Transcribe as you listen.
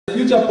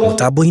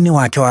Mutambo-ini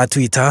wake wa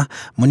Twitter,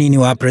 munini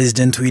wa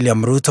President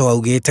William Ruto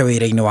augite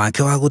wira-ini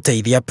wake wa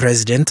guteithia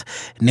President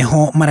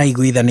niho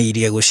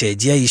maraiguithanirie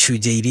gucenjia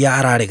icunjĩ iria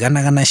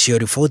arareganaga nacio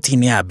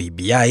riboti-ini ya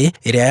BBI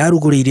iria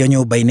yarugũrĩirio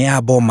nyũmba-ini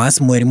ya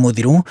Bomas mweri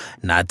muthiru,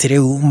 na ati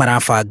riu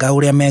marabanga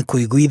uria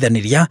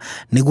mekuiguithaniria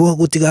niguo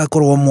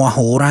gutigakorwo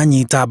mwahũra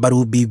nyita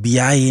mbaru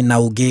BBI na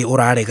ungi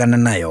uraregana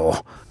nayo.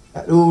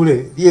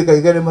 Ule die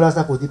kaigere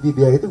murasa ko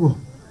BBI Thikũ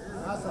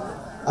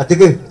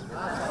atike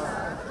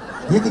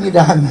yiti ni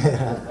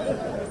damera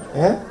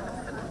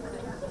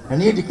na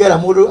ni dikera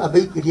mundu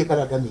abeikirie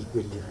kana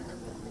ndamikirie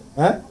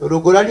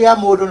rugurani ya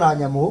mundu na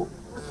nyamu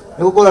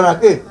ni gukora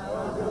nake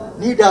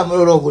ni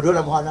ndamuroro gudo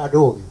na muhana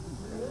ndogi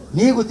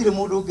ni gutire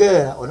mundu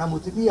ngera ona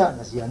mutumia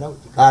na ciana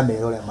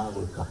utikamera ule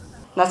magwika.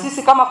 Na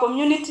sisi kama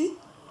community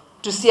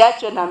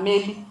tusiachwe na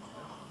meli,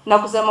 na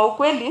kusema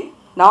ukweli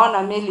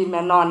naona meli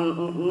imenoa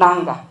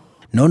nanga.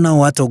 Nona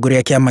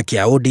watongoria kiama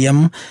kia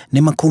ODM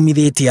ni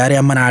makumithitie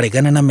aria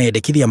mararegana na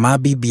mendekithia ma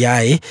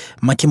BBI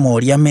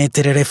makimoria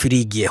meterere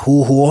firingi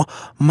huhuo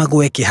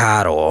magwe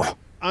kiharo.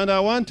 And I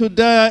want to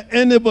dare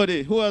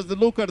anybody who has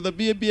looked at the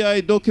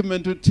BBI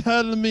document to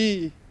tell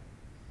me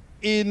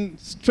in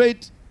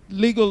straight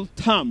legal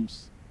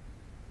terms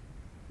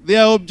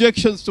their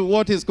objections to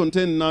what is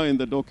contained now in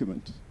the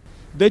document.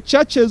 The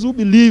churches who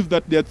believe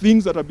that there are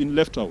things that have been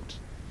left out.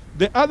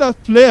 The other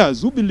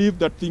players who believe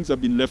that things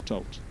have been left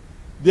out.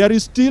 There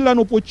is still an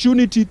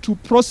opportunity to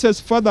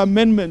process further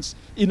amendments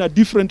in a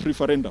different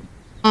referendum.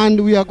 And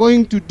we are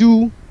going to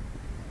do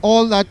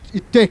all that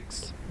it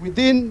takes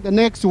within the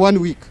next 1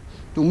 week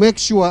to make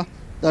sure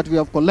that we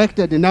have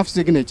collected enough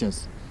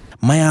signatures.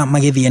 Maya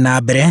magithie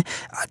na mbere,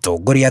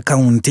 atongoria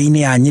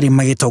kaunti-ini ya Nyeri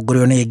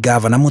magitongorio ni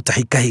gavana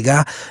Mutahi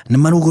Kahiga ni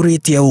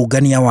maruguritie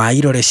ũngania wa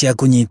irore cia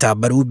kunyita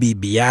mbaru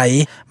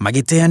BBI,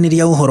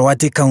 magiteaniria uhoro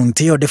ati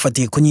kaunti yo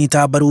ndibatiĩ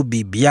kunyita mbaru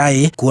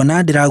BBI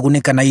kuona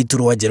ndiragunĩka na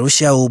iturwa njerũ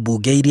cia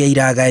ũmbunge iria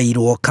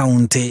iragaĩirwo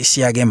kaunti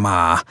cia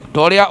Gema.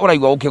 Toria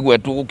ũraigua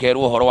ũkĩgwetu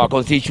gũkerwo uhoro wa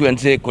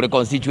constituency kuri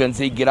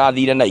constituency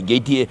ingĩrathire na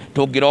ingĩitie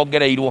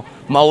tũngĩrongereirwo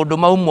maũndũ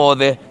mau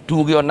mothe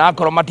tuge ona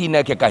korwo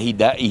matinekeka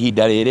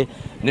ihinda rĩrĩ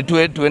ni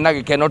twena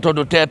gikeno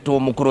tondu tetwo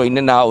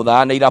mukuru-ini na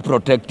uthana ira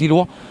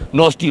protectirwo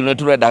no still ni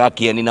turendaga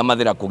kieni na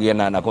mathira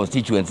kugiana na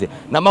constituency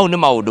na mau ni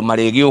maundu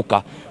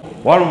marigiuka.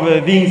 One of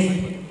the things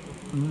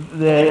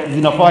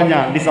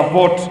zinafanya ni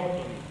support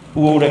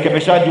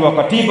urekebishaji wa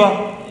katiba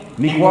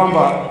ni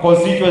kwamba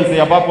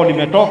constituency ambapo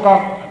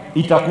nimetoka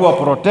itakuwa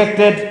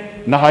protected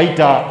na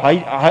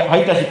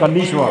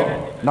haitashikanishwa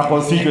na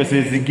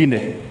constituencies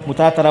zingine.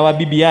 Mutatara wa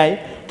BBI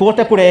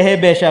tuote kurehe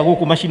mbeca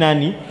guku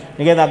mashinani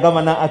nigetha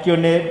gavana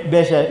akione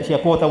mbeca cia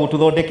kuhota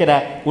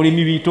gututhondekera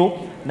urimi witu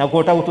na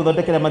kuhota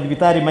gututhondekera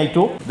mathibitari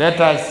maitu. Let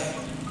us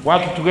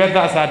work together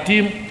as a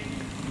team.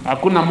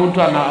 Hakuna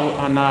mtu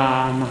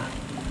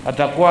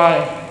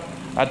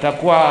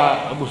atakuwa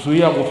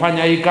kusuia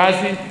kufanya hii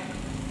kazi,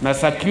 na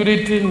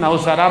security na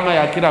usalama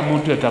ya kila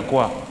mtu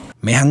itakuwa.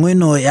 Mihang'o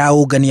ĩno ya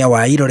ũngania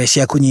wa irore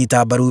cia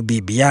kunyita mbaru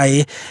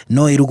BBI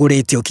no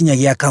ĩrugũrĩtio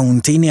kinyagia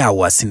kaunti-inĩ ya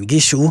Uasin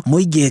Gishu,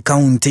 mũingĩ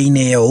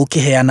kaunti-inĩ ĩyo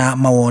ũkĩheana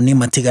mawoni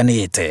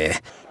matiganĩte.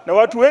 Na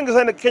watu wengi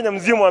sana Kenya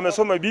mzima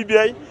wamesoma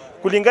BBI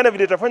kulingana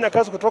vile itafanya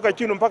kazi kutoka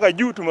chini mpaka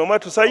juu. Tumeamua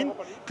tusaini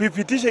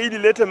tuipitishe ili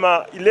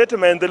ilete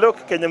maendeleo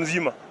Kenya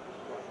mzima.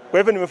 Kwa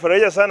hivyo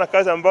nimefurahia sana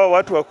kazi ambao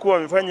watu wakuu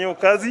wamefanya hiyo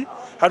kazi.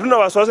 Hatuna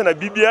wasiwasi na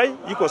BBI,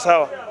 iko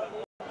sawa.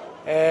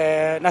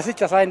 Na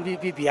sicha sign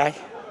BBI.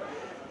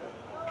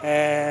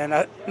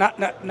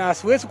 Na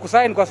siwezi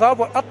kusign kwa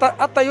sababu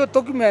hata hiyo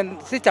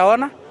document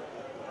sichaona.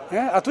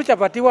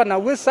 Hatuchapatiwa na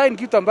uwezi sign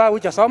kitu ambayo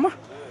hujasoma.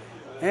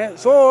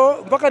 So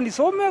mpaka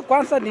nisome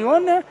kwanza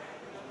nione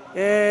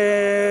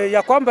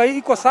ya kwamba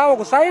iko sawa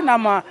kusign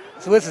ama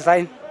siwezi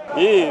sign.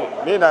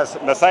 Mimi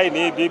na sign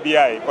hii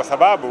BBI kwa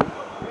sababu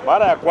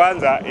mara ya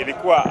kwanza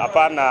ilikuwa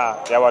hapana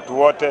ya watu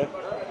wote.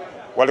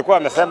 Walikuwa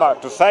wamesema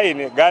tu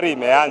sign gari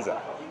imeanza.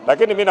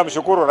 Lakini mimi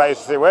namshukuru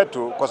rais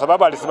wetu kwa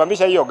sababu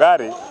alisimamisha hiyo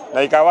gari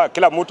na ikawa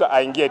kila mtu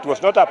aingie. It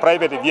was not a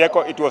private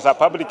vehicle, it was a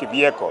public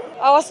vehicle.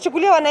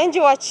 Wasichukulie wananchi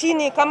wa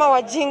chini kama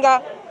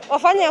wajinga.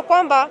 Wafanye ya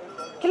kwamba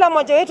kila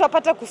mmoja wetu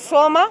apate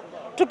kusoma.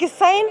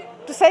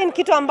 Tusign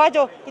kitu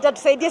ambacho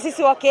itatusaidia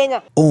sisi wa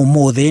Kenya.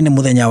 Ũmũthĩ nĩ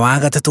mũthenya wa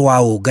gatatũ wa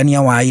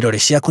ũngania wa irore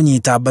cia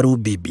kunyita mbaru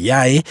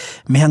BBI,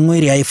 mĩhang'o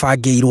ĩrĩa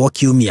ĩbangĩirwo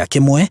kiumia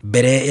kĩmwe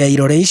mbere ya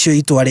irore icio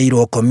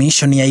itwarĩirwo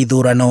commission ya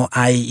ithurano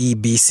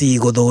IEBC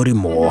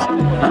gũthũrimwo.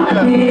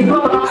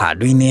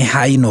 Handũ-inĩ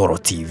ha IRORE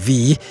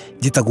TV,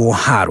 njĩtagwo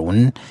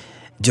Harun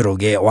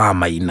Njoroge wa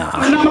Maina.